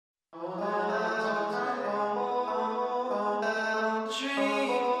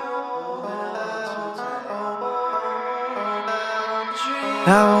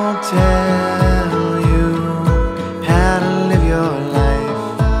I won't tell you how to live your life.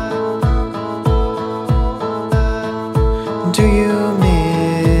 Do you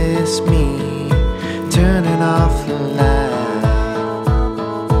miss me turning off the light?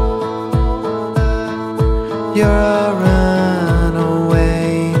 You're a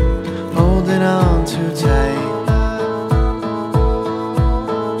runaway, holding on too tight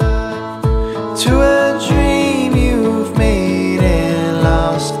to a dream you've made and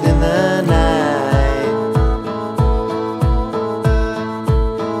lost in the night.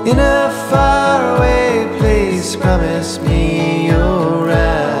 In a faraway place, promise me you're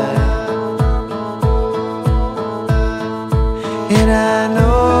right. And I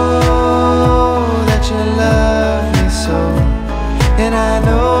know that you love me so, and I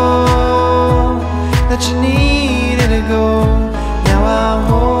know that you needed to go. Now I'm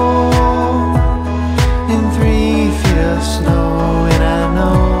home in 3 feet of snow, and I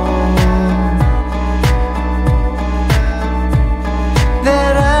know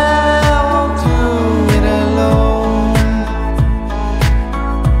that I won't do it alone.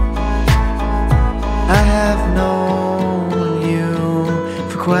 I have known you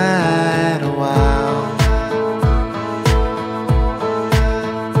for quite a while.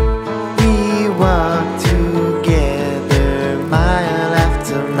 We walked